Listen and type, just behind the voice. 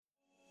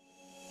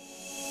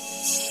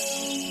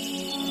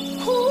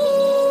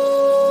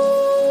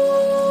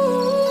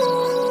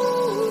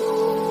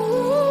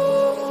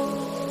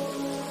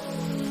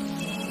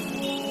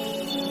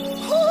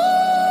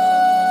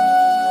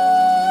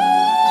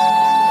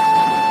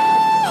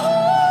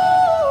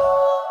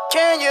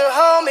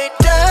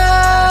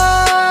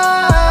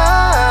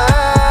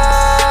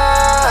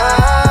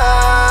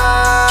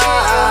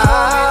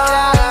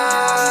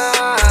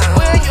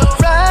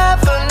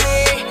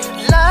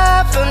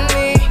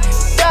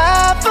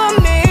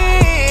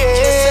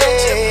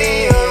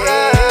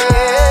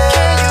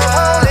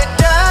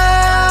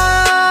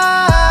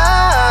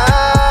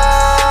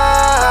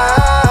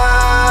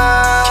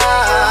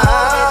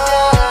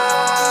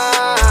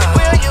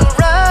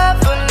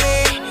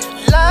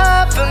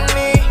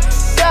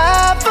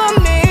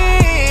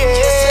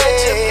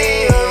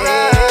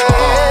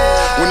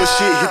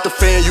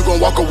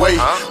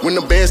When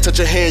the bands touch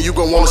your hand, you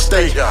gon' wanna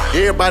stay.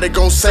 Everybody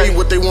gon' say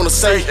what they wanna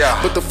say,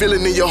 but the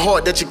feeling in your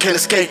heart that you can't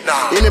escape.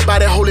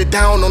 Anybody hold it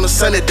down on a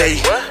sunny day?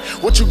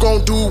 What you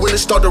gon' do when it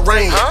start to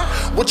rain?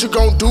 What you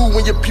gon' do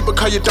when your people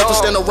call you dumb and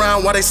stand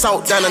around while they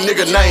salt down a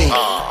nigga name?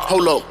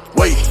 Hold up,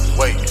 wait,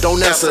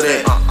 don't answer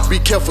that. Be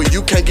careful,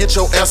 you can't get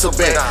your answer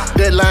back.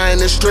 That line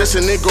is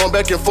stressing, it going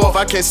back and forth.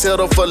 I can't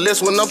settle for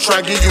less when I'm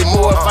trying to give you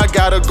more. If I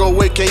gotta go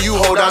away, can you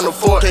hold down the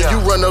fort? Can you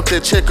run up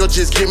that check or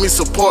just give me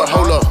support?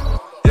 Hold up.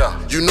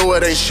 You know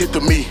it ain't shit to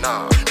me.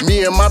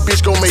 Me and my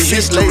bitch gon' make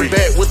history.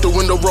 Back with the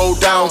window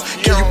rolled down.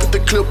 Can you put the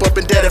clip up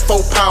and daddy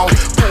 4 pound?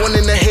 Put one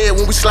in the head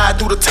when we slide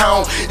through the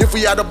town. If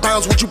we out of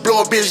bounds, would you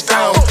blow a bitch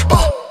down?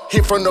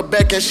 Hit from the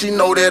back and she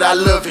know that I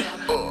love it.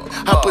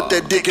 I put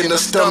that dick in her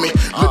stomach.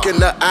 Look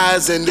in her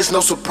eyes and it's no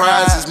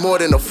surprise. It's more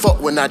than a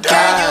fuck when I die.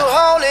 Can you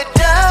hold it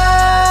down?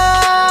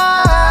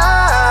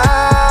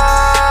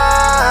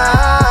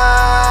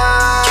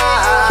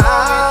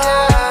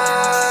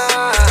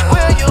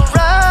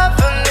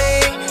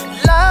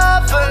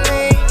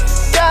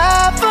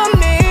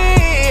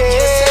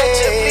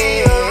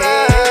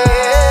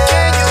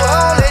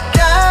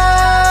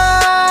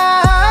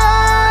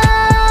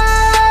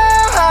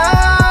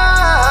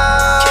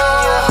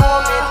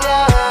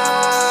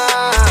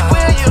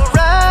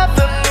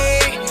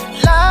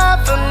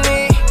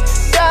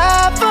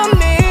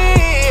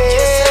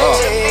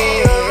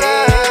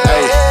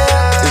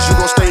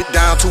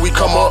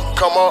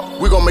 Come up,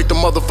 we gon' make the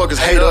motherfuckers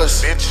hate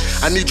us.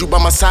 I need you by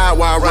my side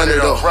while I run it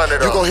up.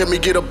 You gon' help me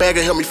get a bag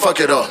and help me fuck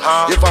it up.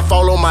 If I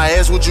fall on my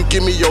ass, would you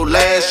give me your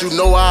last? You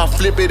know I'll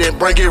flip it and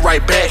bring it right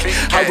back.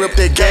 I rip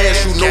that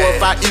gas, you know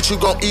if I eat, you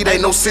gon' eat.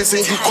 Ain't no sense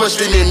in you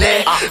questioning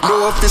that.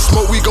 Know if it's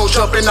smoke, we gon'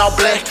 jump in all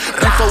black.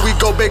 Before we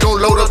go back, gon'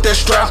 load up that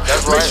strap.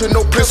 Make sure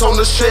no prints on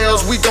the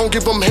shells, we gon'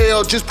 give them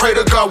hell. Just pray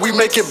to God we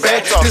make it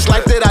back. This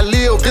life that I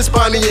live, this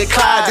Bonnie and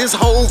Clyde, this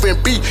Hove and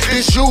B,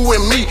 this you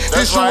and me,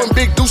 this you and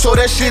Big Deuce, so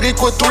that shit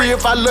equal 3.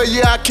 If I love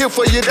you, I kill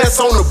for you, that's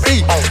on the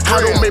beat. I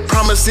don't make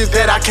promises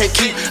that I can't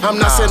keep. I'm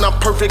not saying I'm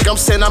perfect, I'm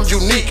saying I'm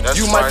unique.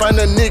 You might find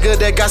a nigga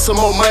that got some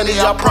more money.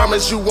 I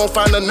promise you won't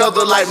find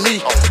another like me.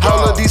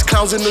 All of these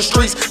clowns in the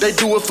streets, they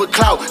do it for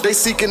clout. They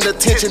seeking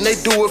attention, they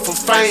do it for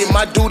fame.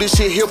 I do this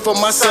shit here for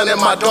my son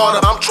and my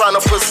daughter. I'm trying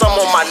to put some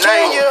on my name.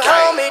 Can you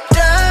hold me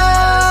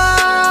down?